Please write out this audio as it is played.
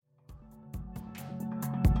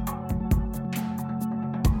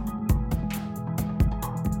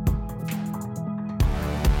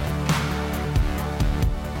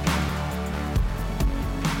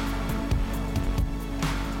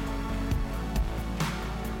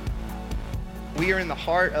We are in the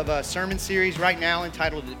heart of a sermon series right now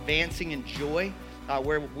entitled Advancing in Joy,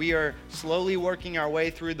 where we are slowly working our way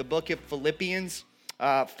through the book of Philippians.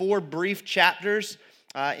 4 brief chapters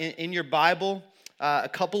in your Bible, a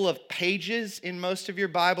couple of pages in most of your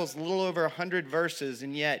Bibles, a little over 100 verses,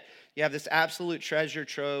 and yet you have this absolute treasure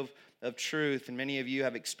trove of truth, and many of you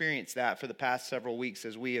have experienced that for the past several weeks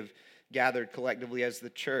as we have gathered collectively as the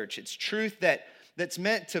church. It's truth that's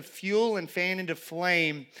meant to fuel and fan into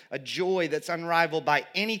flame a joy that's unrivaled by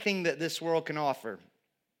anything that this world can offer.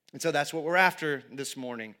 And so that's what we're after this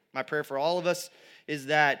morning. My prayer for all of us is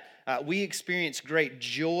that we experience great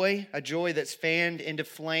joy, a joy that's fanned into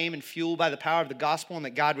flame and fueled by the power of the gospel, and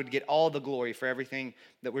that God would get all the glory for everything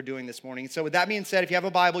that we're doing this morning. So with that being said, if you have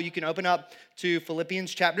a Bible, you can open up to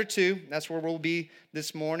Philippians chapter 2. That's where we'll be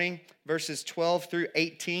this morning, verses 12 through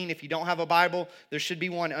 18. If you don't have a Bible, there should be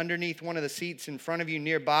one underneath one of the seats in front of you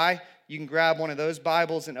nearby. You can grab one of those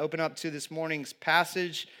Bibles and open up to this morning's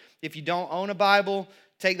passage. If you don't own a Bible,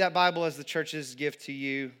 take that Bible as the church's gift to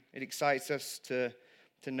you. It excites us to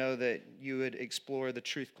know that you would explore the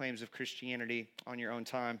truth claims of Christianity on your own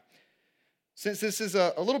time. Since this is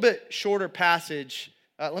a little bit shorter passage,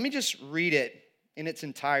 let me just read it in its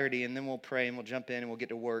entirety, and then we'll pray and we'll jump in and we'll get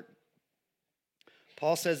to work.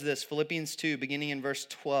 Paul says this, Philippians 2, beginning in verse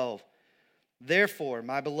 12. Therefore,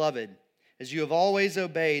 my beloved, as you have always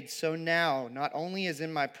obeyed, so now, not only as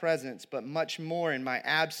in my presence, but much more in my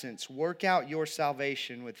absence, work out your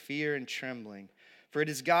salvation with fear and trembling. For it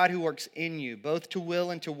is God who works in you, both to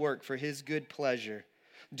will and to work for his good pleasure.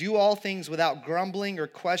 Do all things without grumbling or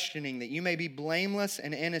questioning, that you may be blameless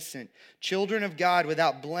and innocent, children of God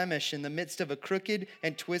without blemish in the midst of a crooked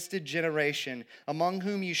and twisted generation, among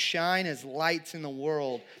whom you shine as lights in the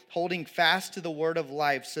world, holding fast to the word of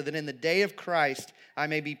life, so that in the day of Christ I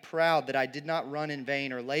may be proud that I did not run in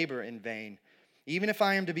vain or labor in vain. Even if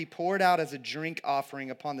I am to be poured out as a drink offering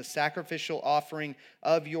upon the sacrificial offering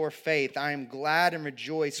of your faith, I am glad and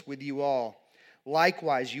rejoice with you all.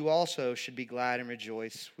 Likewise, you also should be glad and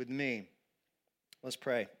rejoice with me. Let's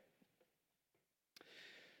pray.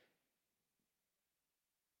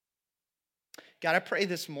 God, I pray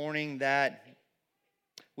this morning that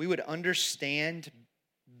we would understand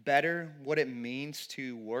better what it means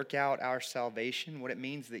to work out our salvation, what it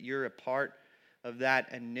means that you're a part of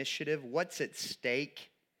that initiative, what's at stake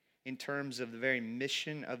in terms of the very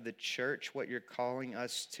mission of the church, what you're calling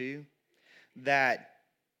us to, that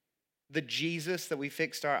the Jesus that we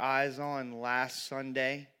fixed our eyes on last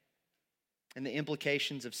Sunday and the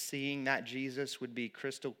implications of seeing that Jesus would be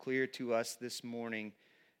crystal clear to us this morning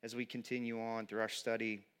as we continue on through our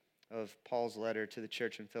study of Paul's letter to the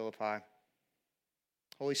church in Philippi.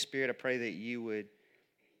 Holy Spirit, I pray that you would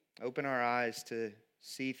open our eyes to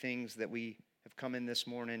see things that we have come in this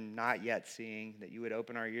morning not yet seeing, that you would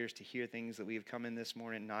open our ears to hear things that we have come in this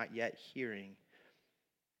morning not yet hearing.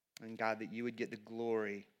 And God, that you would get the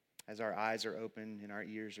glory as our eyes are open and our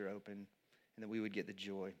ears are open, and that we would get the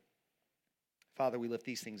joy. Father, we lift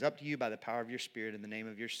these things up to you by the power of your Spirit in the name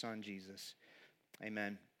of your Son, Jesus.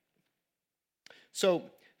 Amen. So,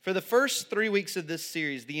 for the first 3 weeks of this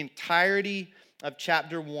series, the entirety of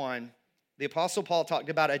chapter 1, the Apostle Paul talked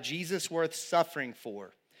about a Jesus worth suffering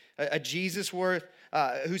for. A Jesus worth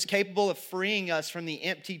who's capable of freeing us from the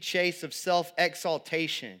empty chase of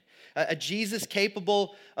self-exaltation. A Jesus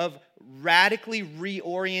capable of radically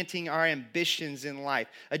reorienting our ambitions in life.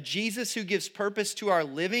 A Jesus who gives purpose to our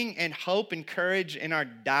living and hope and courage in our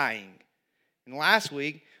dying. And last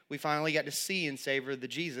week, we finally got to see and savor the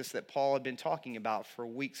Jesus that Paul had been talking about for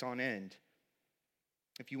weeks on end.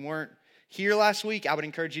 If you weren't here last week, I would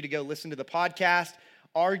encourage you to go listen to the podcast.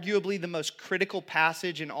 Arguably the most critical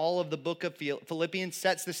passage in all of the book of Philippians,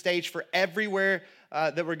 sets the stage for everywhere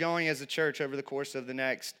that we're going as a church over the course of the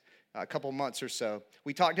next couple months or so.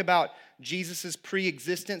 We talked about Jesus'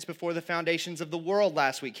 pre-existence before the foundations of the world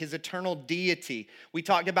last week, his eternal deity. We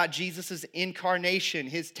talked about Jesus' incarnation,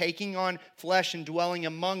 his taking on flesh and dwelling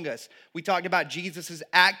among us. We talked about Jesus'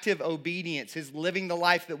 active obedience, his living the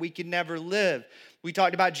life that we could never live. We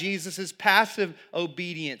talked about Jesus' passive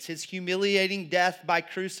obedience, his humiliating death by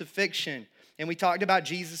crucifixion. And we talked about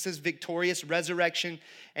Jesus' victorious resurrection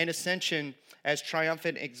and ascension as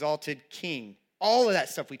triumphant, exalted king. All of that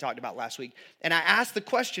stuff we talked about last week. And I asked the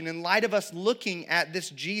question, in light of us looking at this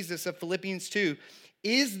Jesus of Philippians 2,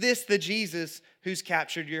 is this the Jesus who's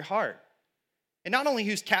captured your heart? And not only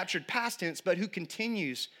who's captured past tense, but who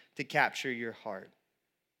continues to capture your heart?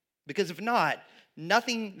 Because if not,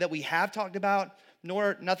 nothing that we have talked about,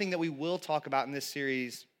 nor nothing that we will talk about in this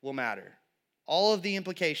series will matter. All of the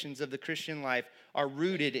implications of the Christian life are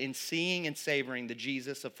rooted in seeing and savoring the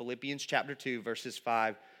Jesus of Philippians chapter 2, verses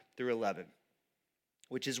 5 through 11.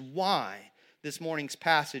 which is why this morning's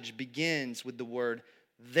passage begins with the word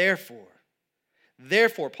therefore.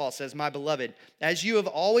 Therefore, Paul says, my beloved, as you have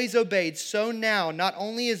always obeyed, so now, not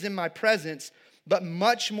only as in my presence, but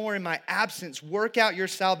much more in my absence, work out your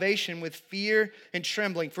salvation with fear and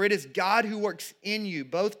trembling. For it is God who works in you,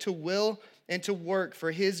 both to will and to work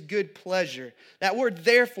for his good pleasure. That word,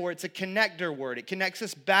 therefore, it's a connector word. It connects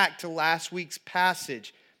us back to last week's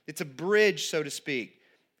passage. It's a bridge, so to speak.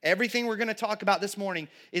 Everything we're going to talk about this morning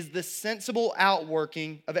is the sensible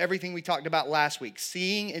outworking of everything we talked about last week,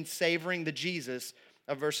 seeing and savoring the Jesus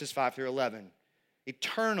of verses 5 through 11.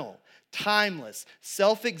 Eternal, timeless,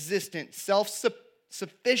 self-existent,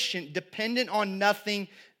 self-sufficient, dependent on nothing,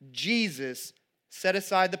 Jesus set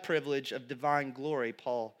aside the privilege of divine glory,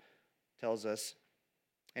 Paul tells us,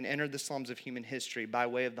 and entered the slums of human history by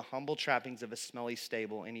way of the humble trappings of a smelly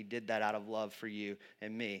stable, and he did that out of love for you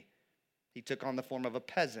and me. He took on the form of a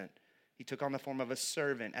peasant. He took on the form of a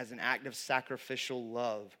servant as an act of sacrificial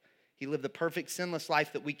love. He lived the perfect sinless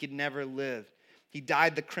life that we could never live. He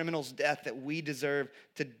died the criminal's death that we deserve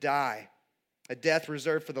to die, a death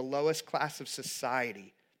reserved for the lowest class of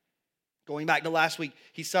society. Going back to last week,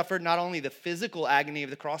 he suffered not only the physical agony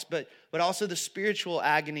of the cross, but also the spiritual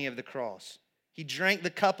agony of the cross. He drank the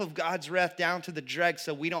cup of God's wrath down to the dregs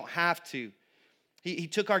so we don't have to. He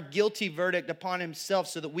took our guilty verdict upon himself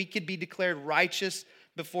so that we could be declared righteous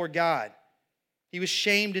before God. He was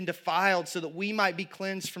shamed and defiled so that we might be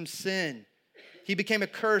cleansed from sin. He became a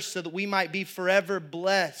curse so that we might be forever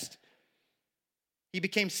blessed. He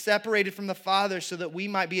became separated from the Father so that we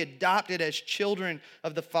might be adopted as children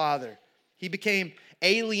of the Father. He became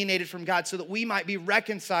alienated from God so that we might be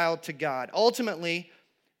reconciled to God. Ultimately,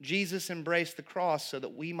 Jesus embraced the cross so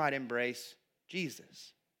that we might embrace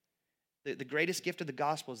Jesus. The greatest gift of the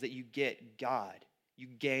gospel is that you get God. You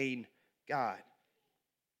gain God.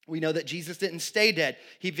 We know that Jesus didn't stay dead.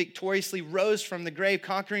 He victoriously rose from the grave,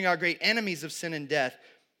 conquering our great enemies of sin and death.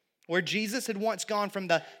 Where Jesus had once gone from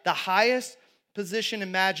the highest position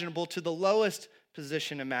imaginable to the lowest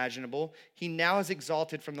position imaginable, he now is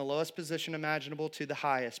exalted from the lowest position imaginable to the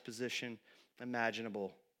highest position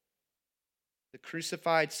imaginable. The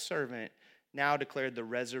crucified servant now declared the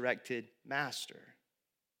resurrected master.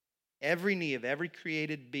 Every knee of every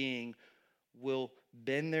created being will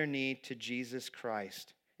bend their knee to Jesus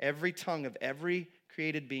Christ. Every tongue of every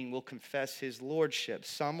created being will confess his lordship.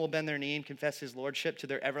 Some will bend their knee and confess his lordship to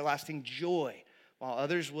their everlasting joy, while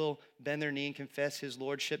others will bend their knee and confess his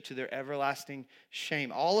lordship to their everlasting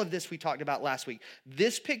shame. All of this we talked about last week.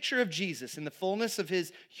 This picture of Jesus in the fullness of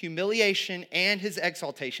his humiliation and his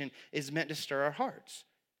exaltation is meant to stir our hearts.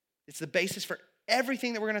 It's the basis for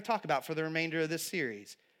everything that we're going to talk about for the remainder of this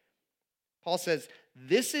series. Paul says,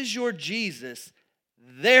 this is your Jesus,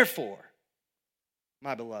 therefore,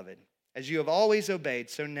 my beloved, as you have always obeyed,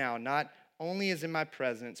 so now, not only as in my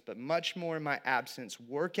presence, but much more in my absence,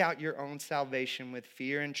 work out your own salvation with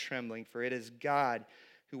fear and trembling, for it is God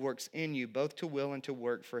who works in you, both to will and to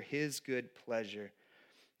work for his good pleasure.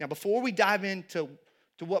 Now, before we dive into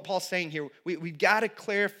what Paul's saying here, we've got to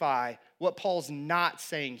clarify what Paul's not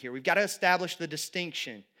saying here. We've got to establish the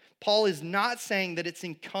distinction. Paul is not saying that it's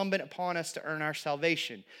incumbent upon us to earn our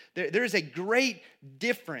salvation. There is a great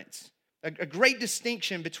difference, a great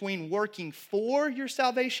distinction between working for your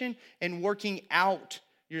salvation and working out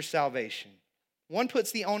your salvation. One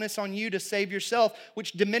puts the onus on you to save yourself,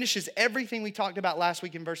 which diminishes everything we talked about last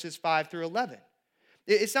week in verses 5 through 11.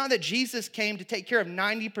 It's not that Jesus came to take care of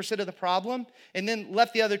 90% of the problem and then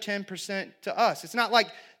left the other 10% to us. It's not like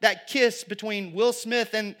that kiss between Will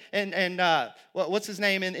Smith and what's his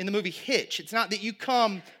name in the movie Hitch. It's not that you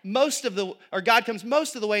come God comes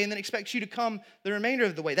most of the way and then expects you to come the remainder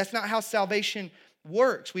of the way. That's not how salvation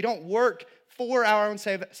works. We don't work for our own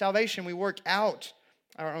salvation. We work out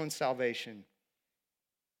our own salvation.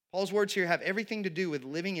 Paul's words here have everything to do with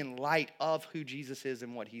living in light of who Jesus is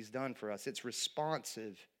and what he's done for us. It's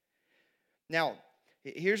responsive. Now,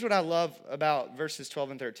 here's what I love about verses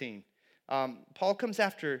 12 and 13. Paul comes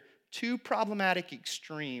after two problematic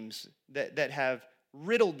extremes that have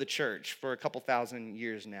riddled the church for a couple thousand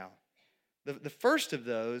years now. The first of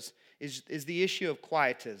those is the issue of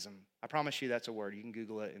quietism. I promise you that's a word. You can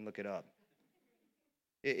Google it and look it up.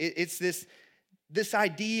 It's this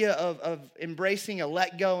idea of embracing a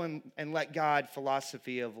let go and let God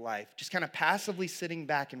philosophy of life. Just kind of passively sitting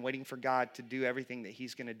back and waiting for God to do everything that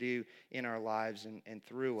he's going to do in our lives and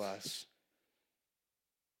through us.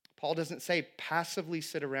 Paul doesn't say passively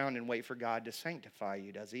sit around and wait for God to sanctify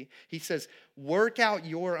you, does he? He says, work out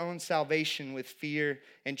your own salvation with fear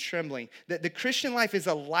and trembling. That the Christian life is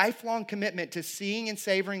a lifelong commitment to seeing and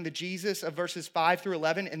savoring the Jesus of verses 5 through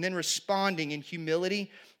 11 and then responding in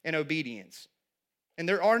humility and obedience. And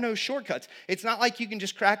there are no shortcuts. It's not like you can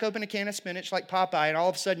just crack open a can of spinach like Popeye and all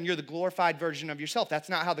of a sudden you're the glorified version of yourself. That's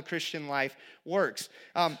not how the Christian life works.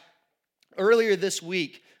 Earlier this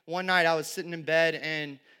week, one night I was sitting in bed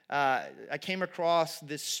and I came across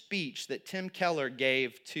this speech that Tim Keller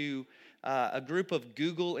gave to a group of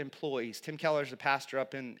Google employees. Tim Keller's a pastor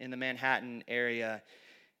up in the Manhattan area.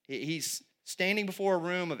 He's standing before a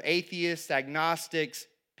room of atheists, agnostics,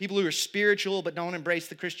 people who are spiritual but don't embrace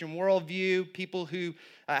the Christian worldview, people who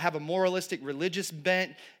have a moralistic religious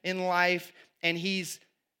bent in life, and he's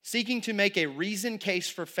seeking to make a reasoned case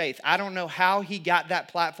for faith. I don't know how he got that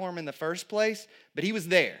platform in the first place, but he was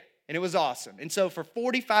there, and it was awesome. And so for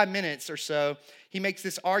 45 minutes or so, he makes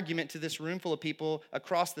this argument to this room full of people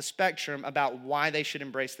across the spectrum about why they should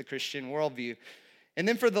embrace the Christian worldview. And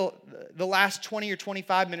then for the last 20 or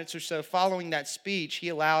 25 minutes or so following that speech, he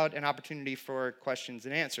allowed an opportunity for questions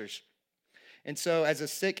and answers. And so as a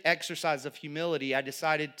sick exercise of humility, I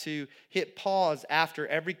decided to hit pause after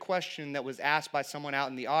every question that was asked by someone out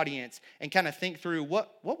in the audience and kind of think through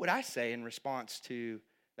what would I say in response to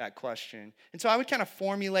that question. And so I would kind of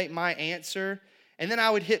formulate my answer, and then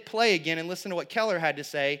I would hit play again and listen to what Keller had to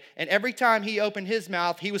say. And every time he opened his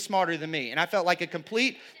mouth, he was smarter than me. And I felt like a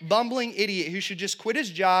complete bumbling idiot who should just quit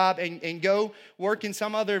his job and go work in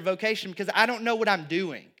some other vocation because I don't know what I'm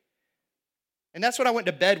doing. And that's what I went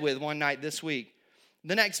to bed with one night this week.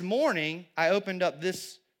 The next morning, I opened up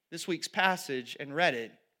this week's passage and read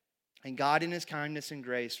it. And God in his kindness and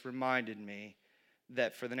grace reminded me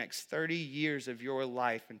that for the next 30 years of your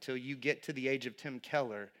life, until you get to the age of Tim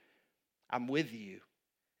Keller, I'm with you.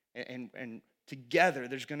 And together,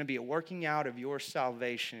 there's going to be a working out of your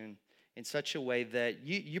salvation in such a way that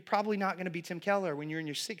you're probably not going to be Tim Keller when you're in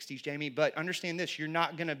your 60s, Jamie. But understand this, you're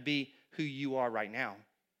not going to be who you are right now.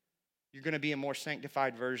 You're going to be a more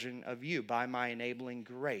sanctified version of you by my enabling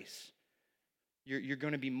grace. You're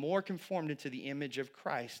going to be more conformed into the image of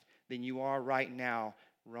Christ than you are right now,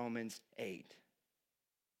 Romans 8.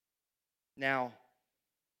 Now,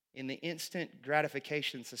 in the instant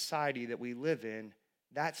gratification society that we live in,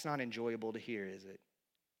 that's not enjoyable to hear, is it?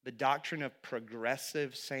 The doctrine of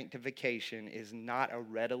progressive sanctification is not a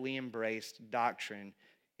readily embraced doctrine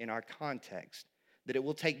in our context. That it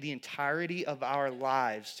will take the entirety of our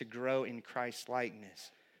lives to grow in Christ's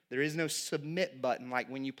likeness. There is no submit button like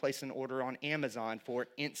when you place an order on Amazon for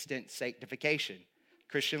instant sanctification.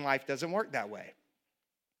 Christian life doesn't work that way.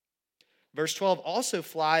 Verse 12 also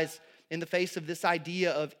flies in the face of this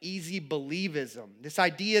idea of easy believism. This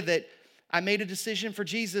idea that I made a decision for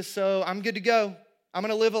Jesus, so I'm good to go. I'm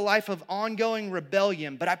going to live a life of ongoing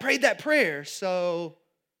rebellion, but I prayed that prayer, so...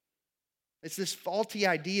 It's this faulty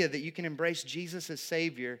idea that you can embrace Jesus as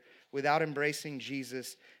Savior without embracing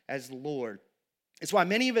Jesus as Lord. It's why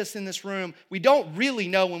many of us in this room, we don't really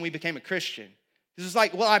know when we became a Christian. This is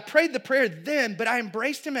like, well, I prayed the prayer then, but I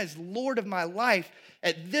embraced him as Lord of my life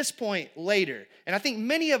at this point later. And I think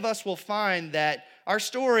many of us will find that our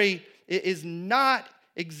story is not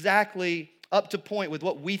exactly up to point with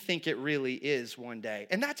what we think it really is one day.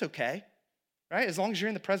 And that's okay, right? As long as you're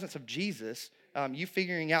in the presence of Jesus, you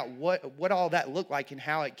figuring out what all that looked like and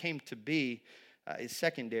how it came to be is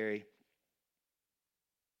secondary.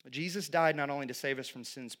 Jesus died not only to save us from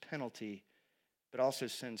sin's penalty, but also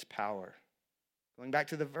sin's power. Going back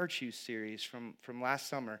to the virtue series from last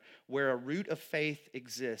summer, where a root of faith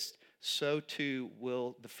exists, so too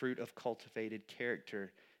will the fruit of cultivated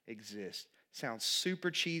character exist. Sounds super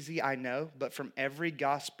cheesy, I know, but from every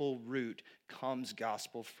gospel root comes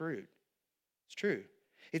gospel fruit. It's true.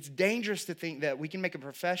 It's dangerous to think that we can make a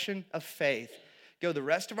profession of faith, go the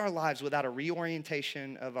rest of our lives without a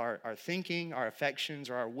reorientation of our thinking, our affections,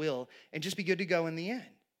 or our will, and just be good to go in the end.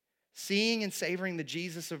 Seeing and savoring the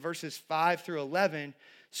Jesus of verses 5 through 11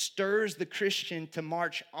 stirs the Christian to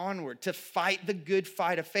march onward, to fight the good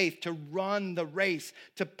fight of faith, to run the race,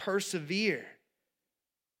 to persevere.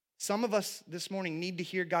 Some of us this morning need to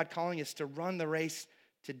hear God calling us to run the race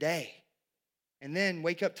today. And then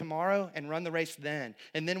wake up tomorrow and run the race then.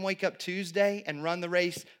 And then wake up Tuesday and run the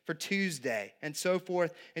race for Tuesday. And so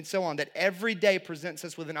forth and so on. That every day presents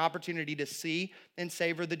us with an opportunity to see and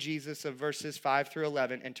savor the Jesus of verses 5 through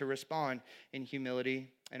 11 and to respond in humility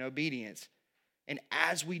and obedience. And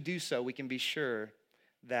as we do so, we can be sure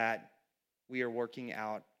that we are working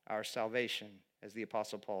out our salvation, as the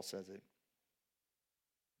Apostle Paul says it.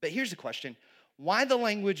 But here's the question. Why the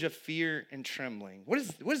language of fear and trembling? What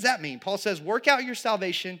does that mean? Paul says, work out your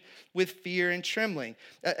salvation with fear and trembling.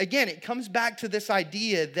 Again, it comes back to this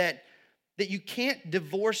idea that you can't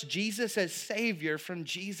divorce Jesus as Savior from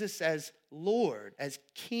Jesus as Lord, as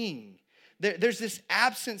King. There's this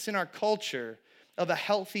absence in our culture of a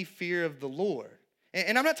healthy fear of the Lord.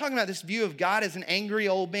 And I'm not talking about this view of God as an angry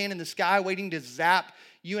old man in the sky waiting to zap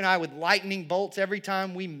you and I with lightning bolts every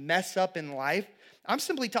time we mess up in life. I'm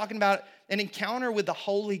simply talking about an encounter with the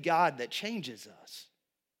holy God that changes us.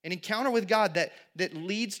 An encounter with God that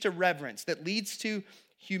leads to reverence, that leads to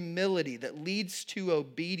humility, that leads to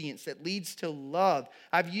obedience, that leads to love.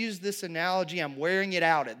 I've used this analogy. I'm wearing it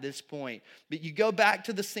out at this point. But you go back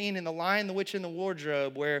to the scene in The Lion, the Witch, and the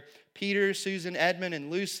Wardrobe where Peter, Susan, Edmund,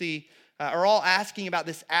 and Lucy are all asking about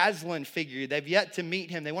this Aslan figure. They've yet to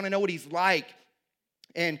meet him. They want to know what he's like.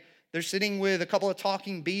 And they're sitting with a couple of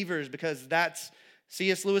talking beavers because that's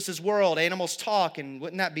C.S. Lewis's world. Animals talk, and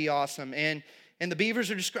wouldn't that be awesome? And the beavers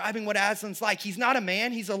are describing what Aslan's like. He's not a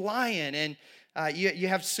man, he's a lion. And you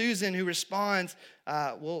have Susan who responds,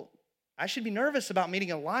 well, I should be nervous about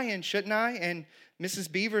meeting a lion, shouldn't I? And Mrs.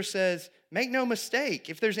 Beaver says, make no mistake.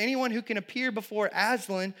 If there's anyone who can appear before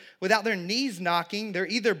Aslan without their knees knocking, they're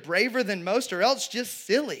either braver than most or else just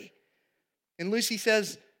silly. And Lucy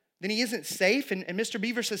says, then he isn't safe. And Mr.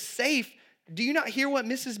 Beaver says, safe? Do you not hear what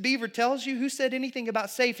Mrs. Beaver tells you? Who said anything about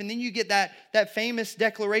safe? And then you get that famous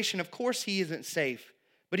declaration, of course he isn't safe,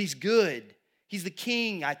 but he's good. He's the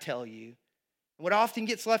king, I tell you. And what often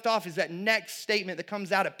gets left off is that next statement that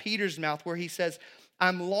comes out of Peter's mouth where he says,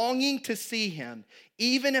 I'm longing to see him,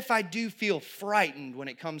 even if I do feel frightened when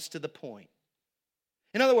it comes to the point.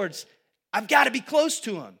 In other words, I've got to be close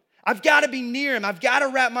to him. I've got to be near him. I've got to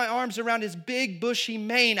wrap my arms around his big, bushy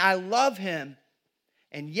mane. I love him.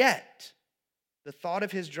 And yet, the thought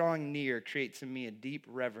of his drawing near creates in me a deep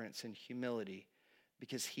reverence and humility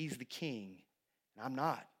because he's the king and I'm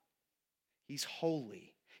not. He's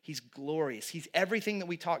holy. He's glorious. He's everything that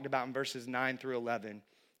we talked about in verses 9 through 11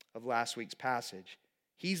 of last week's passage.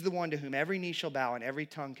 He's the one to whom every knee shall bow and every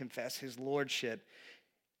tongue confess his lordship.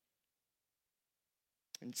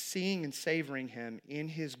 And seeing and savoring him in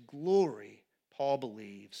his glory, Paul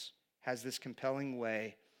believes, has this compelling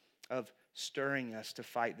way of stirring us to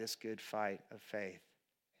fight this good fight of faith.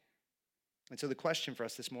 And so the question for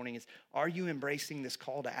us this morning is, are you embracing this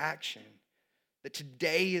call to action? That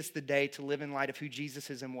today is the day to live in light of who Jesus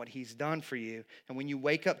is and what he's done for you. And when you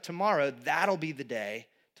wake up tomorrow, that'll be the day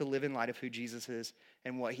to live in light of who Jesus is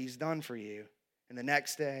and what he's done for you. And the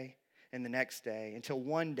next day, and the next day, until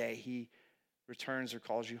one day he returns or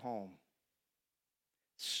calls you home.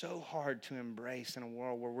 So hard to embrace in a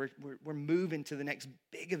world where we're moving to the next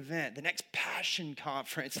big event, the next passion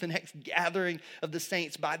conference, the next gathering of the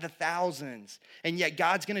saints by the thousands. And yet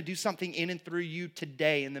God's going to do something in and through you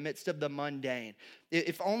today in the midst of the mundane.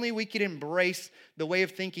 If only we could embrace the way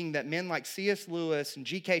of thinking that men like C.S. Lewis and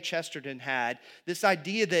G.K. Chesterton had, this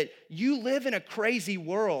idea that you live in a crazy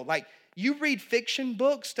world. Like, you read fiction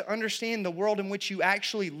books to understand the world in which you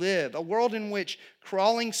actually live, a world in which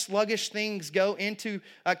crawling, sluggish things go into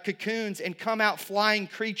cocoons and come out flying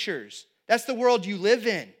creatures. That's the world you live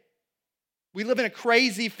in. We live in a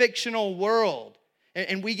crazy fictional world,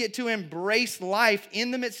 and we get to embrace life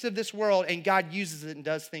in the midst of this world, and God uses it and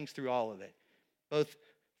does things through all of it, both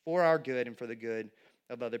for our good and for the good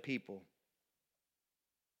of other people.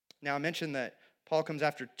 Now, I mentioned that Paul comes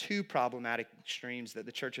after two problematic extremes that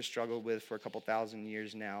the church has struggled with for a couple thousand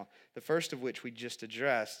years now. The first of which we just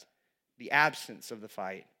addressed, the absence of the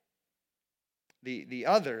fight. The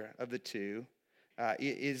other of the two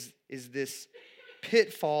is this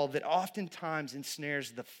pitfall that oftentimes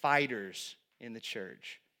ensnares the fighters in the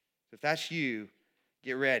church. So if that's you,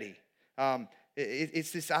 get ready.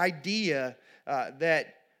 It's this idea that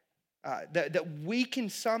we can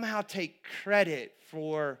somehow take credit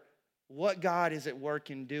for what God is at work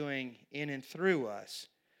in doing in and through us.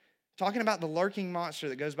 Talking about the lurking monster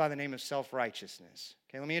that goes by the name of self-righteousness.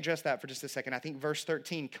 Okay, let me address that for just a second. I think verse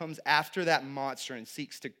 13 comes after that monster and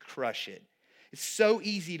seeks to crush it. It's so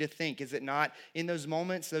easy to think, is it not, in those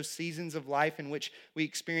moments, those seasons of life in which we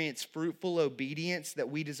experience fruitful obedience that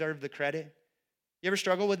we deserve the credit? You ever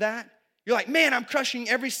struggle with that? You're like, man, I'm crushing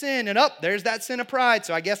every sin, and there's that sin of pride,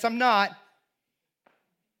 so I guess I'm not.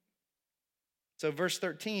 So verse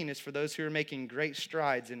 13 is for those who are making great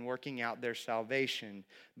strides in working out their salvation,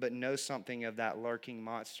 but know something of that lurking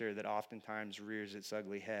monster that oftentimes rears its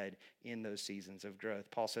ugly head in those seasons of growth.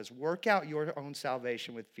 Paul says, work out your own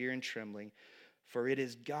salvation with fear and trembling, for it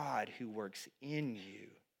is God who works in you,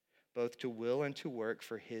 both to will and to work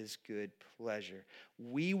for his good pleasure.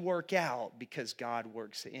 We work out because God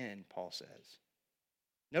works in, Paul says.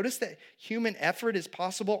 Notice that human effort is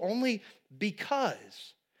possible only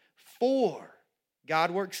because, for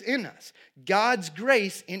God works in us. God's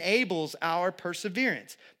grace enables our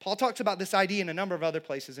perseverance. Paul talks about this idea in a number of other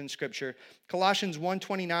places in Scripture. Colossians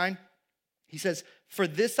 1:29, he says, "For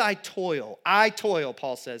this I toil,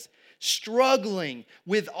 Paul says, struggling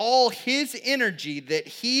with all his energy that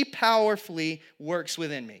he powerfully works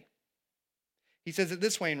within me." He says it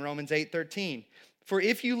this way in Romans 8:13, "For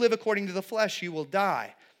if you live according to the flesh, you will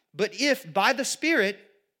die. But if by the Spirit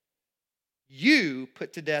you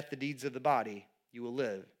put to death the deeds of the body, you will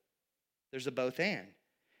live." There's a both and.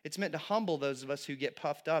 It's meant to humble those of us who get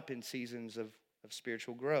puffed up in seasons of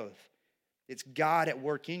spiritual growth. It's God at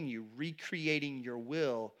work in you, recreating your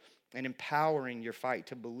will and empowering your fight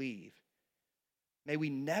to believe. May we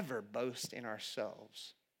never boast in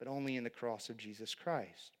ourselves, but only in the cross of Jesus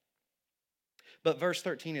Christ. But verse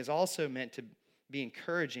 13 is also meant to be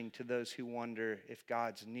encouraging to those who wonder if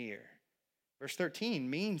God's near. Verse 13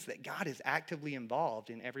 means that God is actively involved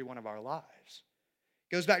in every one of our lives.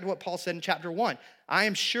 It goes back to what Paul said in chapter 1. "I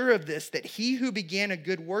am sure of this, that he who began a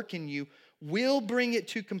good work in you will bring it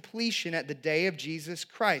to completion at the day of Jesus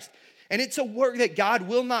Christ." And it's a work that God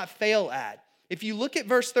will not fail at. If you look at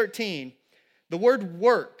verse 13, the word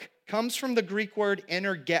work comes from the Greek word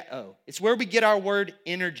energeto. It's where we get our word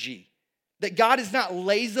energy. That God is not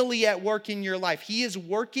lazily at work in your life. He is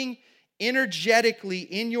working energetically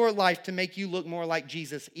in your life to make you look more like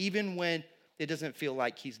Jesus, even when it doesn't feel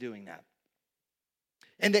like he's doing that.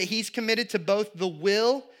 And that he's committed to both the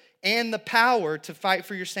will and the power to fight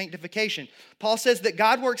for your sanctification. Paul says that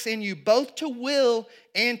God works in you both to will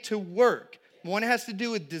and to work. One has to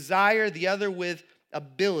do with desire, the other with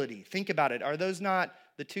ability. Think about it. Are those not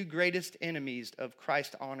the two greatest enemies of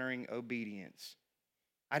Christ-honoring obedience?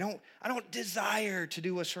 I don't desire to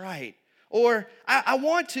do what's right. Or I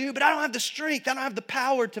want to, but I don't have the strength. I don't have the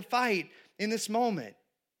power to fight in this moment.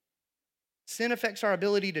 Sin affects our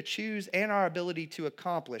ability to choose and our ability to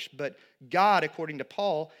accomplish. But God, according to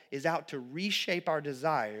Paul, is out to reshape our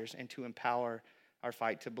desires and to empower our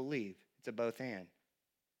fight to believe. It's a both and.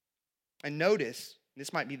 And notice,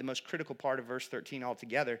 this might be the most critical part of verse 13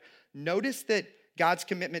 altogether. Notice that God's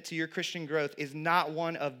commitment to your Christian growth is not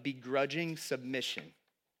one of begrudging submission.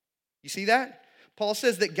 You see that? Paul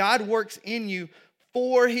says that God works in you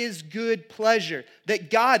for his good pleasure, that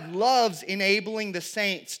God loves enabling the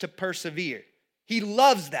saints to persevere. He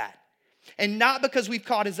loves that. And not because we've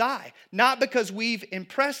caught his eye, not because we've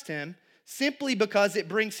impressed him, simply because it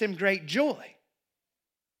brings him great joy.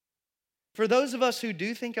 For those of us who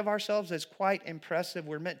do think of ourselves as quite impressive,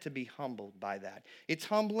 we're meant to be humbled by that. It's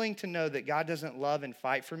humbling to know that God doesn't love and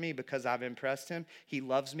fight for me because I've impressed him. He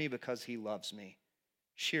loves me because he loves me.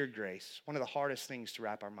 Sheer grace, one of the hardest things to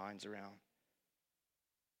wrap our minds around.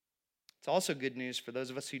 It's also good news for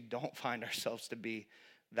those of us who don't find ourselves to be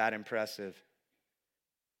that impressive.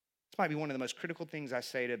 This might be one of the most critical things I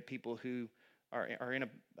say to people who are in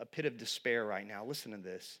a pit of despair right now. Listen to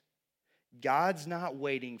this. God's not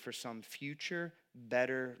waiting for some future,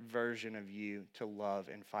 better version of you to love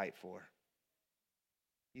and fight for.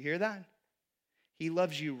 You hear that? He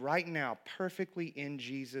loves you right now, perfectly in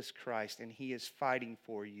Jesus Christ, and he is fighting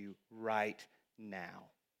for you right now.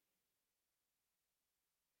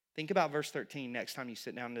 Think about verse 13 next time you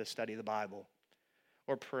sit down to study the Bible,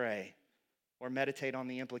 or pray, or meditate on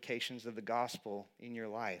the implications of the gospel in your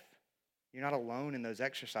life. You're not alone in those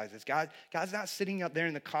exercises. God's not sitting up there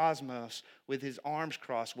in the cosmos with his arms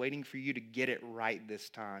crossed, waiting for you to get it right this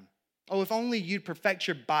time. Oh, if only you'd perfect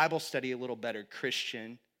your Bible study a little better,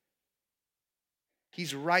 Christian.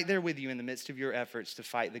 He's right there with you in the midst of your efforts to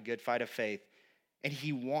fight the good fight of faith, and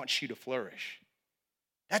he wants you to flourish.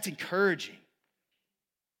 That's encouraging.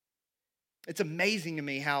 It's amazing to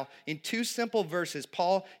me how in two simple verses,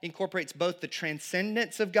 Paul incorporates both the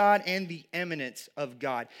transcendence of God and the eminence of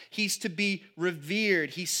God. He's to be revered.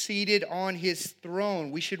 He's seated on his throne.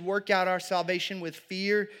 We should work out our salvation with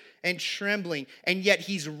fear and trembling, and yet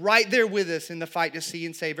he's right there with us in the fight to see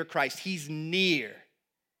and savor Christ. He's near.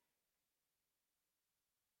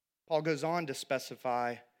 Paul goes on to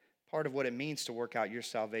specify part of what it means to work out your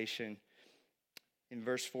salvation. In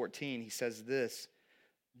verse 14, he says this,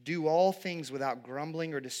 "Do all things without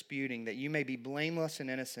grumbling or disputing, that you may be blameless and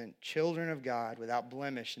innocent, children of God, without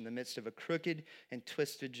blemish in the midst of a crooked and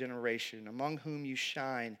twisted generation, among whom you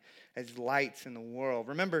shine as lights in the world."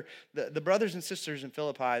 Remember, the brothers and sisters in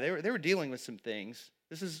Philippi, they were dealing with some things.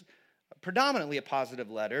 This is predominantly a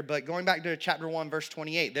positive letter, but going back to chapter 1, verse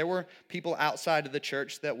 28, there were people outside of the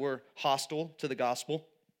church that were hostile to the gospel.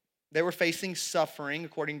 They were facing suffering,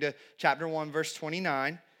 according to chapter 1, verse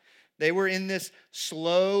 29. They were in this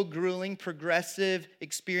slow, grueling, progressive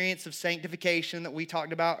experience of sanctification that we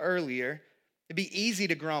talked about earlier. It'd be easy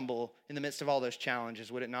to grumble in the midst of all those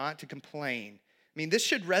challenges, would it not? To complain. I mean, this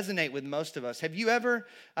should resonate with most of us. Have you ever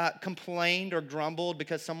complained or grumbled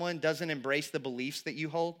because someone doesn't embrace the beliefs that you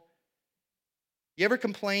hold? You ever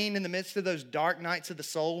complain in the midst of those dark nights of the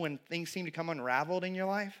soul when things seem to come unraveled in your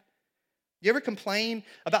life? You ever complain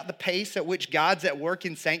about the pace at which God's at work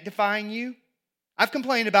in sanctifying you? I've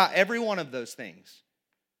complained about every one of those things.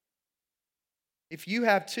 If you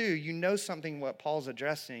have too, you know something what Paul's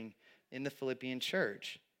addressing in the Philippian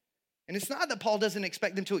church. And it's not that Paul doesn't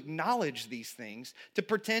expect them to acknowledge these things, to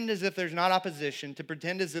pretend as if there's not opposition, to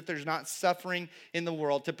pretend as if there's not suffering in the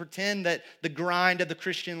world, to pretend that the grind of the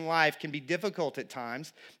Christian life can be difficult at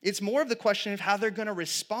times. It's more of the question of how they're going to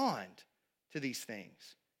respond to these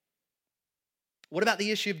things. What about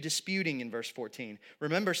the issue of disputing in verse 14?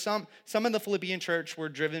 Remember, some of the Philippian church were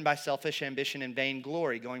driven by selfish ambition and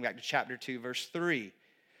vainglory, going back to chapter 2, verse 3.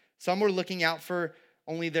 Some were looking out for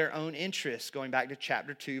only their own interests, going back to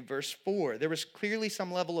chapter 2, verse 4. There was clearly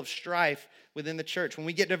some level of strife within the church. When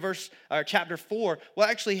we get to chapter 4, we'll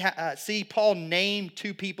actually see Paul name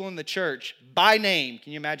two people in the church by name.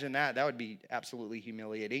 Can you imagine that? That would be absolutely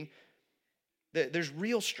humiliating. There's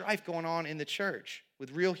real strife going on in the church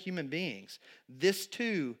with real human beings. This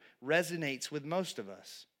too resonates with most of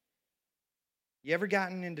us. You ever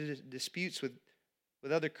gotten into disputes with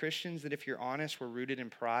other Christians that, if you're honest, were rooted in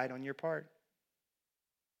pride on your part?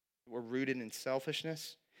 Were rooted in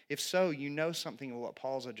selfishness? If so, you know something of what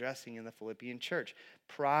Paul's addressing in the Philippian church.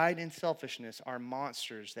 Pride and selfishness are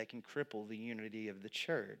monsters that can cripple the unity of the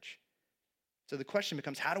church. So the question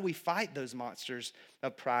becomes, how do we fight those monsters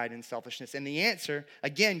of pride and selfishness? And the answer,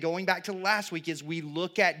 again, going back to last week, is we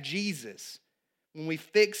look at Jesus. When we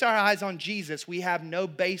fix our eyes on Jesus, we have no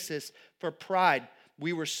basis for pride.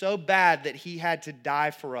 We were so bad that he had to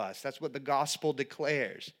die for us. That's what the gospel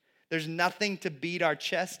declares. There's nothing to beat our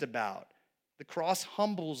chest about. The cross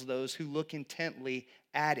humbles those who look intently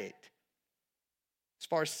at it. As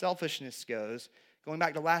far as selfishness goes, going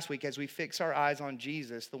back to last week, as we fix our eyes on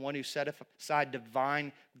Jesus, the one who set aside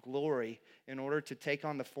divine glory in order to take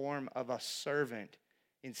on the form of a servant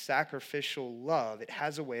in sacrificial love, it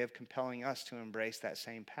has a way of compelling us to embrace that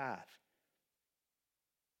same path.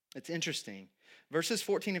 It's interesting. Verses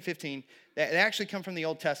 14 and 15, they actually come from the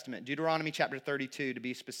Old Testament, Deuteronomy chapter 32 to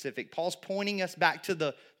be specific. Paul's pointing us back to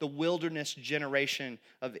the wilderness generation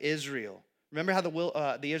of Israel. Remember how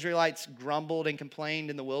the Israelites grumbled and complained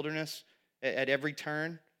in the wilderness at every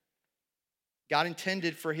turn? God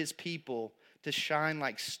intended for his people to shine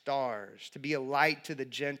like stars, to be a light to the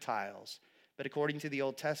Gentiles. But according to the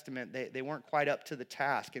Old Testament, they weren't quite up to the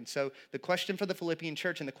task. And so the question for the Philippian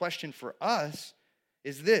church and the question for us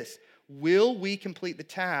is this: will we complete the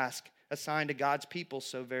task assigned to God's people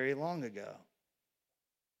so very long ago?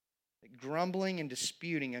 Grumbling and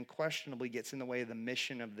disputing unquestionably gets in the way of the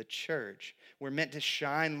mission of the church. We're meant to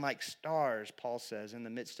shine like stars, Paul says, in the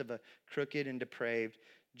midst of a crooked and depraved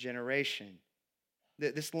generation.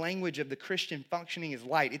 This language of the Christian functioning as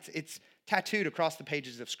light, it's tattooed across the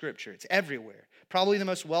pages of Scripture. It's everywhere. Probably the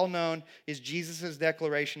most well-known is Jesus'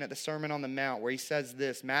 declaration at the Sermon on the Mount, where he says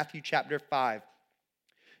this, Matthew chapter 5.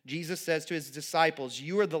 Jesus says to his disciples,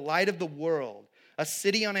 "You are the light of the world. A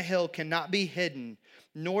city on a hill cannot be hidden,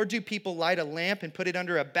 nor do people light a lamp and put it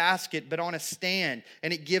under a basket, but on a stand,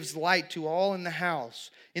 and it gives light to all in the house.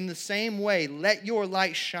 In the same way, let your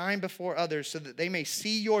light shine before others so that they may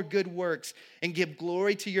see your good works and give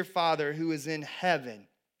glory to your Father who is in heaven."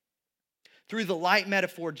 Through the light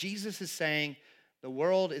metaphor, Jesus is saying the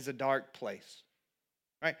world is a dark place.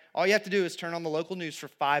 Right? All you have to do is turn on the local news for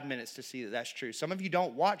 5 minutes to see that that's true. Some of you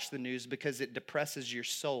don't watch the news because it depresses your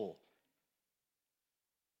soul.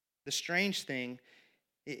 The strange thing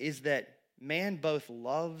is that man both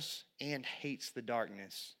loves and hates the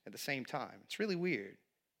darkness at the same time. It's really weird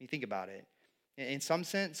when you think about it. In some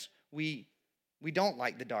sense, we don't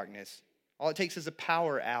like the darkness. All it takes is a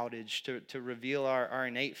power outage to reveal our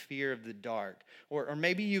innate fear of the dark. Or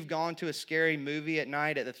maybe you've gone to a scary movie at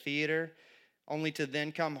night at the theater only to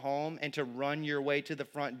then come home and to run your way to the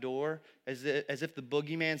front door as if the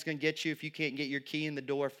boogeyman's going to get you if you can't get your key in the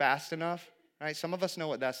door fast enough. Right? Some of us know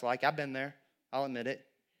what that's like. I've been there. I'll admit it.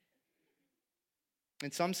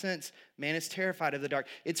 In some sense, man is terrified of the dark.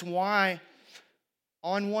 It's why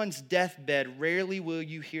on one's deathbed, rarely will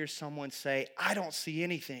you hear someone say, "I don't see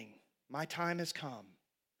anything. My time has come."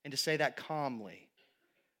 And to say that calmly.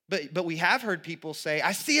 But we have heard people say,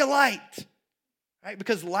 "I see a light." Right?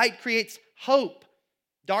 Because light creates hope.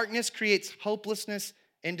 Darkness creates hopelessness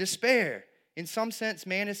and despair. In some sense,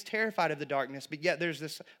 man is terrified of the darkness, but yet there's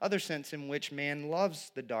this other sense in which man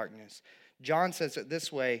loves the darkness. John says it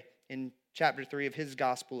this way in chapter 3 of his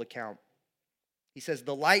gospel account. He says,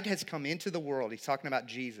 the light has come into the world. He's talking about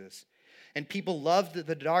Jesus. And people loved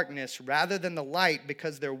the darkness rather than the light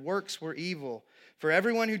because their works were evil. For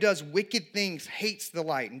everyone who does wicked things hates the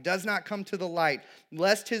light and does not come to the light,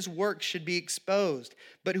 lest his works should be exposed.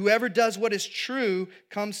 But whoever does what is true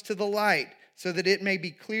comes to the light, so that it may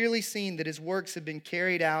be clearly seen that his works have been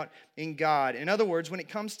carried out in God. In other words, when it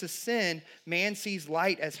comes to sin, man sees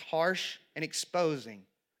light as harsh and exposing.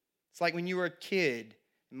 It's like when you were a kid,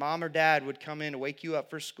 mom or dad would come in to wake you up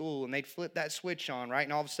for school, and they'd flip that switch on, right?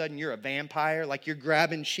 And all of a sudden, you're a vampire, like you're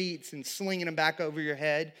grabbing sheets and slinging them back over your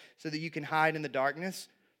head so that you can hide in the darkness.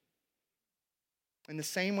 In the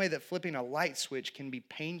same way that flipping a light switch can be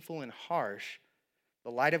painful and harsh,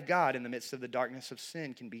 the light of God in the midst of the darkness of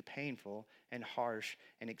sin can be painful and harsh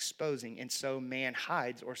and exposing. And so man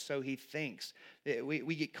hides, or so he thinks.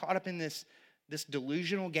 We get caught up in this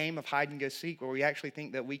delusional game of hide and go seek, where we actually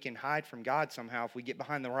think that we can hide from God somehow if we get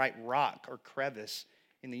behind the right rock or crevice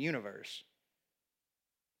in the universe.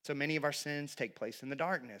 So many of our sins take place in the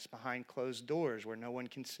darkness, behind closed doors where no one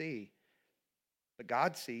can see. But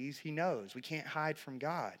God sees, he knows. We can't hide from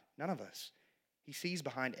God, none of us. He sees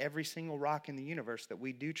behind every single rock in the universe that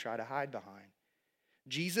we do try to hide behind.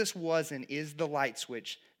 Jesus was and is the light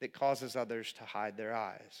switch that causes others to hide their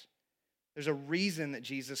eyes. There's a reason that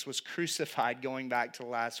Jesus was crucified going back to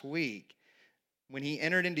last week. When he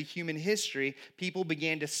entered into human history, people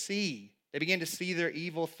began to see. They began to see their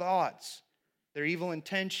evil thoughts, their evil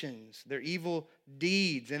intentions, their evil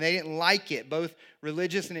deeds, and they didn't like it, both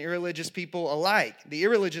religious and irreligious people alike. The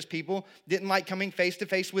irreligious people didn't like coming face to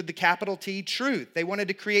face with the capital T truth. They wanted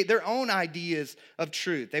to create their own ideas of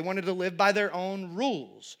truth. They wanted to live by their own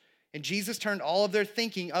rules. And Jesus turned all of their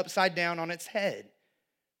thinking upside down on its head.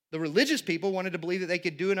 The religious people wanted to believe that they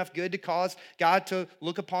could do enough good to cause God to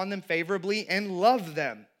look upon them favorably and love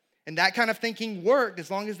them. And that kind of thinking worked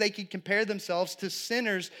as long as they could compare themselves to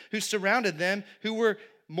sinners who surrounded them, who were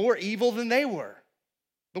more evil than they were.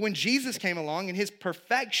 But when Jesus came along in his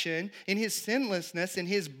perfection, in his sinlessness, in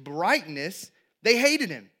his brightness, they hated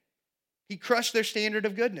him. He crushed their standard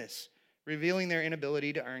of goodness, revealing their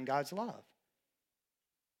inability to earn God's love.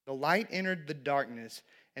 The light entered the darkness,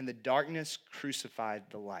 and the darkness crucified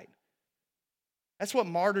the light. That's what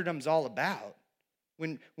martyrdom's all about.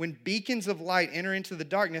 When beacons of light enter into the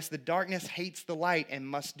darkness hates the light and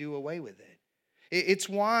must do away with it. It's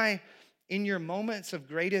why in your moments of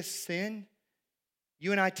greatest sin,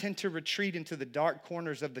 you and I tend to retreat into the dark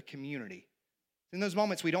corners of the community. In those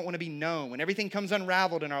moments, we don't want to be known. When everything comes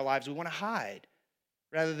unraveled in our lives, we want to hide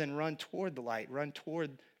rather than run toward the light, run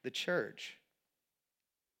toward the church.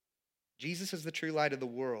 Jesus is the true light of the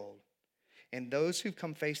world, and those who've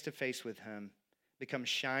come face to face with him become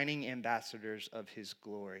shining ambassadors of his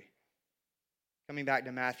glory. Coming back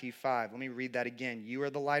to Matthew 5, let me read that again. You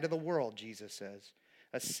are the light of the world, Jesus says.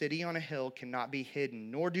 A city on a hill cannot be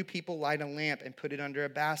hidden, nor do people light a lamp and put it under a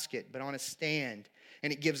basket, but on a stand,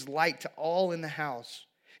 and it gives light to all in the house.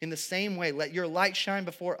 In the same way, let your light shine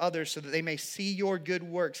before others so that they may see your good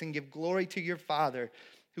works and give glory to your Father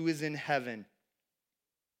who is in heaven.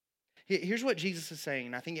 Here's what Jesus is saying,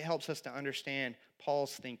 and I think it helps us to understand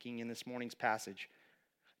Paul's thinking in this morning's passage.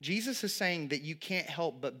 Jesus is saying that you can't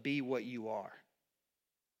help but be what you are.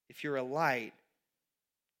 If you're a light,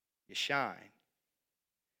 you shine.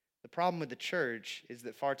 The problem with the church is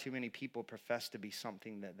that far too many people profess to be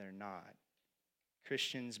something that they're not.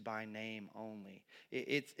 Christians by name only.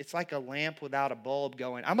 It's like a lamp without a bulb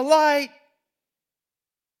going, I'm a light.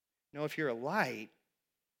 No, if you're a light,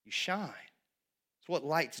 you shine. It's what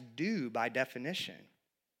lights do by definition.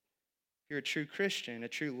 If you're a true Christian, a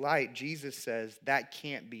true light, Jesus says that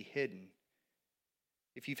can't be hidden.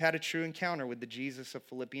 If you've had a true encounter with the Jesus of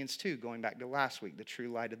Philippians 2, going back to last week, the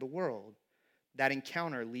true light of the world, that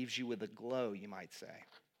encounter leaves you with a glow, you might say.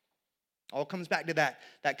 All comes back to that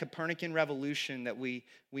Copernican revolution that we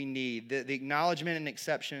need, the acknowledgement and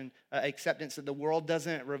acceptance that the world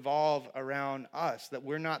doesn't revolve around us, that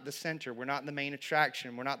we're not the center, we're not the main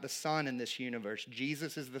attraction, we're not the sun in this universe.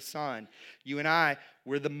 Jesus is the sun. You and I,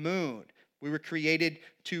 we're the moon. We were created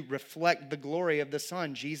to reflect the glory of the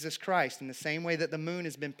sun, Jesus Christ. In the same way that the moon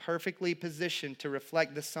has been perfectly positioned to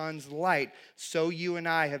reflect the sun's light, so you and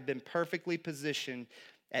I have been perfectly positioned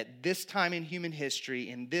at this time in human history,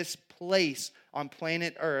 in this place on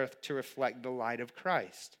planet Earth, to reflect the light of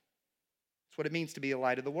Christ. That's what it means to be a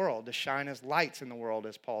light of the world, to shine as lights in the world,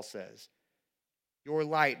 as Paul says. Your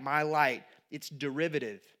light, my light, it's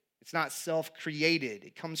derivative. It's not self-created.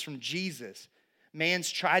 It comes from Jesus. Man's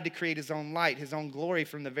tried to create his own light, his own glory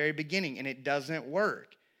from the very beginning, and it doesn't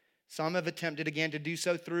work. Some have attempted again to do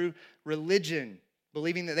so through religion,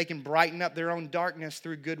 believing that they can brighten up their own darkness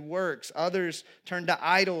through good works. Others turn to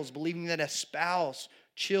idols, believing that a spouse,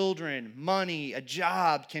 children, money, a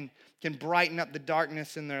job can brighten up the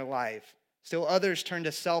darkness in their life. Still others turn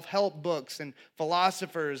to self-help books and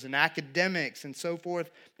philosophers and academics and so forth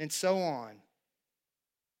and so on.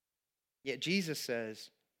 Yet Jesus says,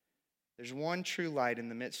 there's one true light in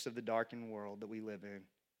the midst of the darkened world that we live in,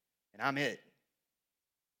 and I'm it.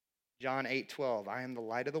 John 8:12, I am the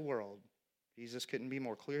light of the world. Jesus couldn't be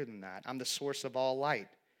more clear than that. I'm the source of all light.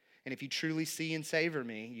 And if you truly see and savor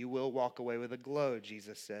me, you will walk away with a glow,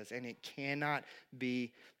 Jesus says, and it cannot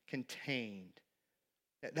be contained.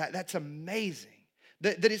 That's amazing.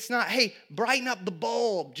 That it's not, hey, brighten up the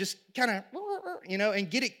bulb, just kind of,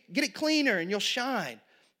 and get it cleaner and you'll shine.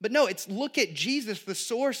 But no, it's look at Jesus, the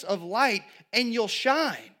source of light, and you'll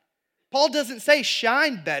shine. Paul doesn't say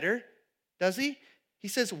shine better, does he? He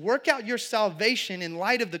says work out your salvation in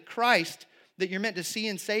light of the Christ that you're meant to see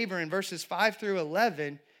and savor in verses 5 through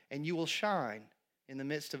 11, and you will shine in the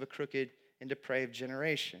midst of a crooked and depraved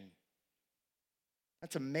generation.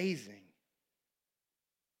 That's amazing.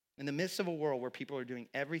 In the midst of a world where people are doing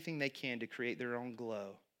everything they can to create their own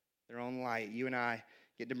glow, their own light, you and I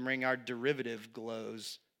get to bring our derivative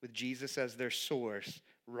glows with Jesus as their source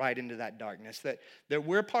right into that darkness. That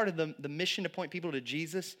we're part of the mission to point people to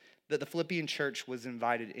Jesus that the Philippian church was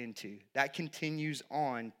invited into. That continues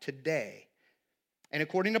on today. And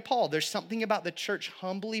according to Paul, there's something about the church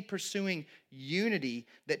humbly pursuing unity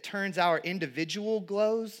that turns our individual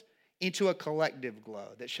glows into a collective glow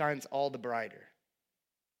that shines all the brighter.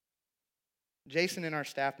 Jason, in our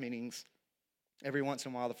staff meetings, every once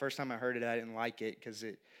in a while, the first time I heard it, I didn't like it because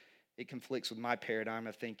it conflicts with my paradigm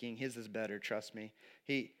of thinking. His is better, trust me.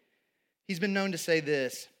 He's been known to say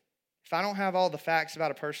this: if I don't have all the facts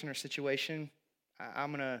about a person or situation,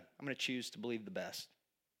 I'm gonna choose to believe the best.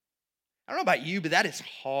 I don't know about you, but that is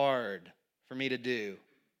hard for me to do.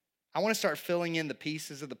 I want to start filling in the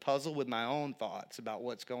pieces of the puzzle with my own thoughts about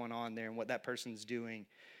what's going on there and what that person's doing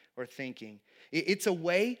or thinking. It's a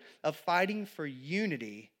way of fighting for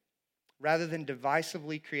unity rather than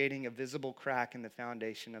divisively creating a visible crack in the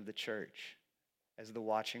foundation of the church as the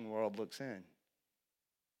watching world looks in.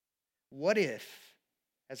 What if,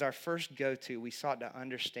 as our first go-to, we sought to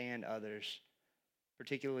understand others,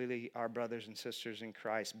 particularly our brothers and sisters in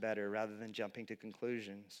Christ, better rather than jumping to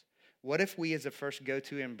conclusions? What if we, as a first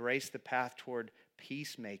go-to, embrace the path toward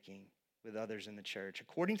peacemaking with others in the church?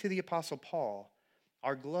 According to the Apostle Paul,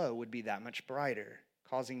 our glow would be that much brighter,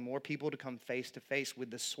 causing more people to come face to face with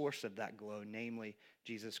the source of that glow, namely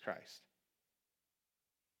Jesus Christ.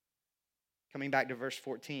 Coming back to verse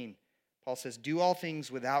 14, Paul says, do all things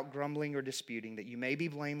without grumbling or disputing, that you may be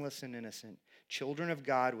blameless and innocent, children of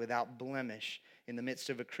God without blemish, in the midst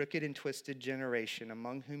of a crooked and twisted generation,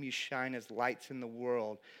 among whom you shine as lights in the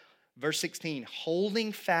world. Verse 16,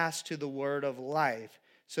 holding fast to the word of life,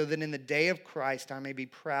 so that in the day of Christ I may be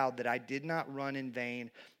proud that I did not run in vain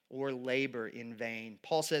or labor in vain.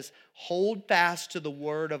 Paul says, hold fast to the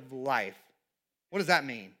word of life. What does that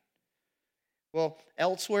mean? Well,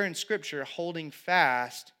 elsewhere in Scripture, holding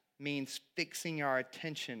fast means fixing our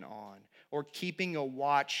attention on, or keeping a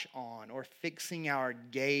watch on, or fixing our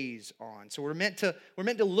gaze on. So we're meant to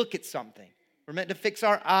look at something. We're meant to fix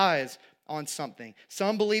our eyes on something.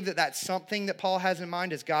 Some believe that that something that Paul has in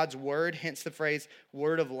mind is God's word, hence the phrase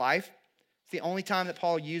word of life. It's the only time that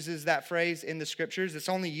Paul uses that phrase in the Scriptures. It's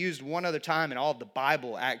only used one other time in all of the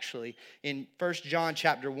Bible, actually, in 1 John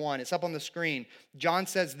chapter 1. It's up on the screen. John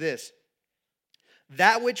says this: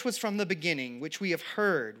 that which was from the beginning, which we have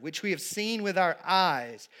heard, which we have seen with our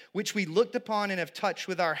eyes, which we looked upon and have touched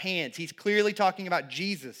with our hands. He's clearly talking about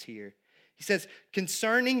Jesus here. He says,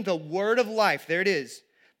 concerning the word of life, there it is,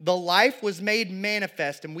 the life was made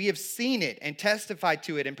manifest, and we have seen it and testified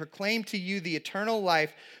to it and proclaimed to you the eternal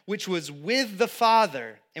life which was with the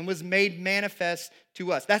Father and was made manifest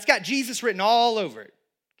to us. That's got Jesus written all over it,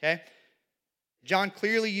 okay? John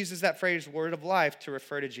clearly uses that phrase, word of life, to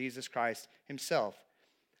refer to Jesus Christ himself.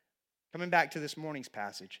 Coming back to this morning's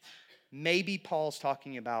passage, maybe Paul's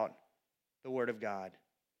talking about the word of God,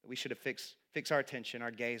 that we should have fix our attention, our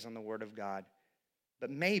gaze on the word of God. But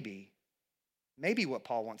maybe what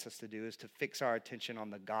Paul wants us to do is to fix our attention on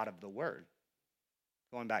the God of the word.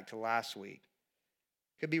 Going back to last week.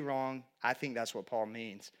 Could be wrong. I think that's what Paul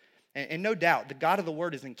means. And no doubt, the God of the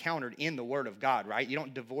word is encountered in the word of God, right? You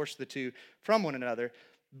don't divorce the two from one another.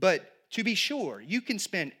 But to be sure, you can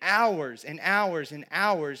spend hours and hours and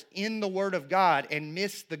hours in the word of God and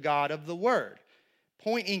miss the God of the word.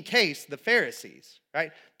 Point in case the Pharisees,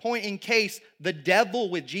 right? Point in case the devil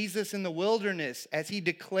with Jesus in the wilderness as he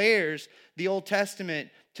declares the Old Testament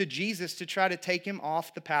to Jesus to try to take him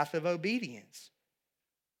off the path of obedience.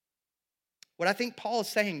 What I think Paul is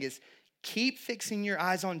saying is keep fixing your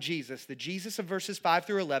eyes on Jesus, the Jesus of verses 5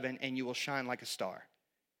 through 11, and you will shine like a star.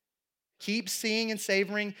 Keep seeing and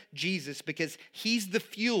savoring Jesus because he's the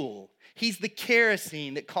fuel. He's the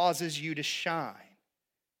kerosene that causes you to shine.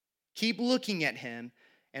 Keep looking at him,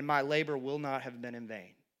 and my labor will not have been in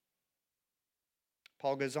vain.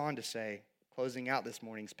 Paul goes on to say, closing out this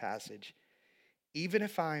morning's passage, even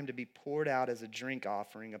if I am to be poured out as a drink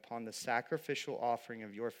offering upon the sacrificial offering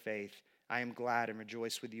of your faith, I am glad and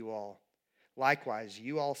rejoice with you all. Likewise,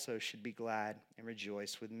 you also should be glad and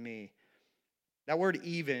rejoice with me. That word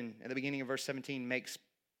even at the beginning of verse 17 makes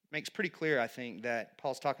pretty clear, I think, that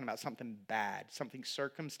Paul's talking about something bad, something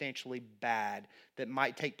circumstantially bad that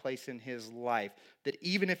might take place in his life, that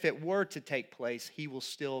even if it were to take place, he will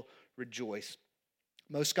still rejoice.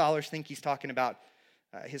 Most scholars think he's talking about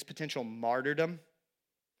his potential martyrdom.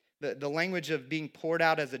 The language of being poured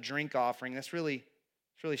out as a drink offering, it's really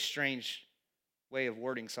strange way of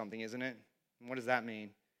wording something, isn't it? And what does that mean?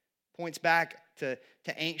 Points back to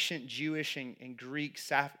ancient Jewish and Greek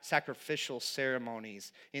sacrificial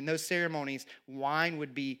ceremonies. In those ceremonies, wine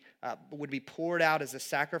would be poured out as a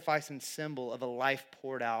sacrifice and symbol of a life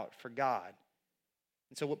poured out for God.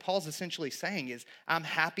 And so what Paul's essentially saying is, I'm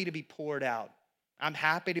happy to be poured out. I'm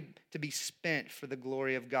happy to be spent for the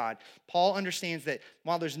glory of God. Paul understands that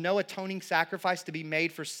while there's no atoning sacrifice to be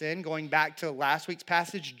made for sin, going back to last week's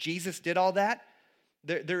passage, Jesus did all that.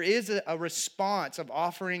 There is a response of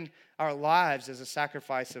offering our lives as a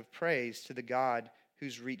sacrifice of praise to the God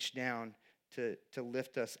who's reached down to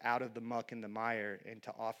lift us out of the muck and the mire and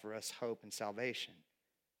to offer us hope and salvation.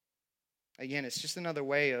 Again, it's just another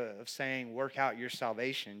way of saying work out your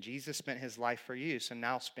salvation. Jesus spent his life for you, so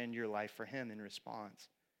now spend your life for him in response.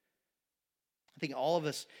 I think all of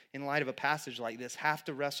us, in light of a passage like this, have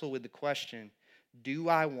to wrestle with the question, do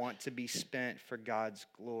I want to be spent for God's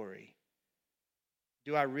glory?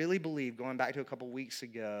 Do I really believe, going back to a couple weeks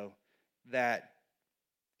ago, that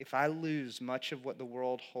if I lose much of what the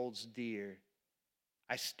world holds dear,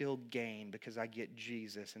 I still gain because I get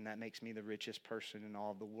Jesus, and that makes me the richest person in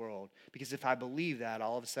all of the world? Because if I believe that,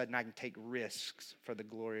 all of a sudden I can take risks for the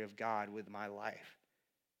glory of God with my life.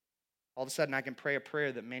 All of a sudden I can pray a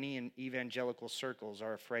prayer that many in evangelical circles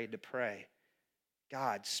are afraid to pray.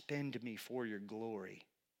 God, spend me for your glory.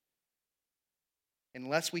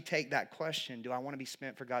 Unless we take that question, do I want to be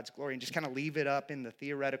spent for God's glory, and just kind of leave it up in the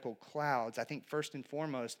theoretical clouds, I think first and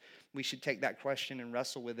foremost, we should take that question and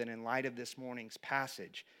wrestle with it in light of this morning's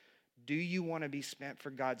passage. Do you want to be spent for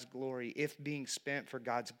God's glory if being spent for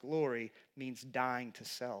God's glory means dying to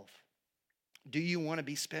self? Do you want to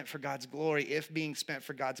be spent for God's glory if being spent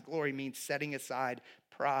for God's glory means setting aside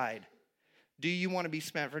pride? Do you want to be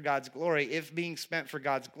spent for God's glory if being spent for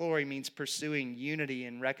God's glory means pursuing unity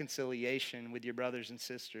and reconciliation with your brothers and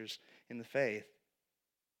sisters in the faith?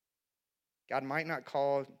 God might not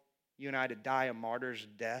call you and I to die a martyr's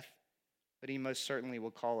death, but he most certainly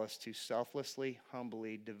will call us to selflessly,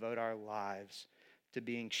 humbly devote our lives to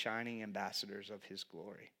being shining ambassadors of his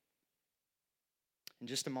glory. In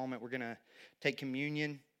just a moment, we're going to take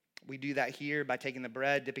communion. We do that here by taking the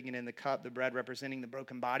bread, dipping it in the cup, the bread representing the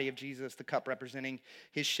broken body of Jesus, the cup representing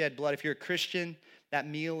his shed blood. If you're a Christian, that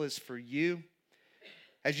meal is for you.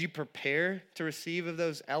 As you prepare to receive of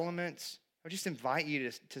those elements, I would just invite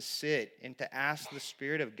you to sit and to ask the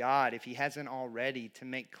Spirit of God, if he hasn't already, to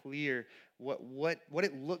make clear what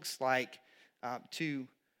it looks like to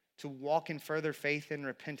walk in further faith and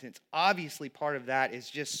repentance. Obviously, part of that is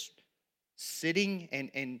just sitting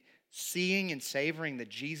and seeing and savoring the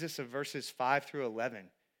Jesus of verses 5 through 11.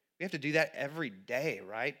 We have to do that every day,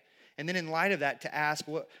 right? And then in light of that, to ask,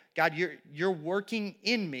 God, you're working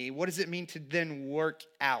in me. What does it mean to then work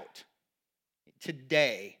out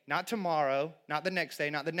today? Not tomorrow, not the next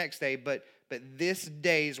day, but this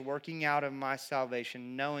day's working out of my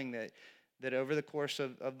salvation, knowing that over the course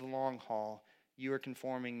of the long haul, you are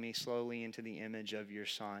conforming me slowly into the image of your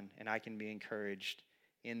Son, and I can be encouraged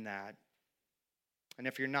in that. And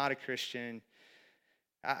if you're not a Christian,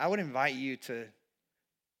 I would invite you to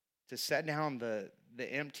set down the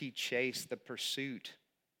empty chase, the pursuit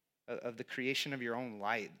of the creation of your own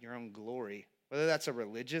light, your own glory. Whether that's a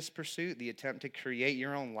religious pursuit, the attempt to create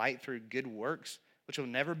your own light through good works, which will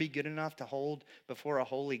never be good enough to hold before a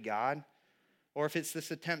holy God, or if it's this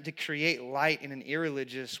attempt to create light in an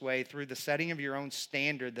irreligious way through the setting of your own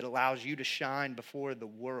standard that allows you to shine before the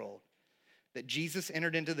world. that Jesus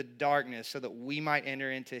entered into the darkness so that we might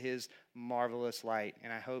enter into his marvelous light.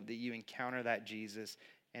 And I hope that you encounter that Jesus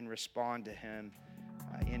and respond to him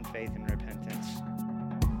in faith and repentance.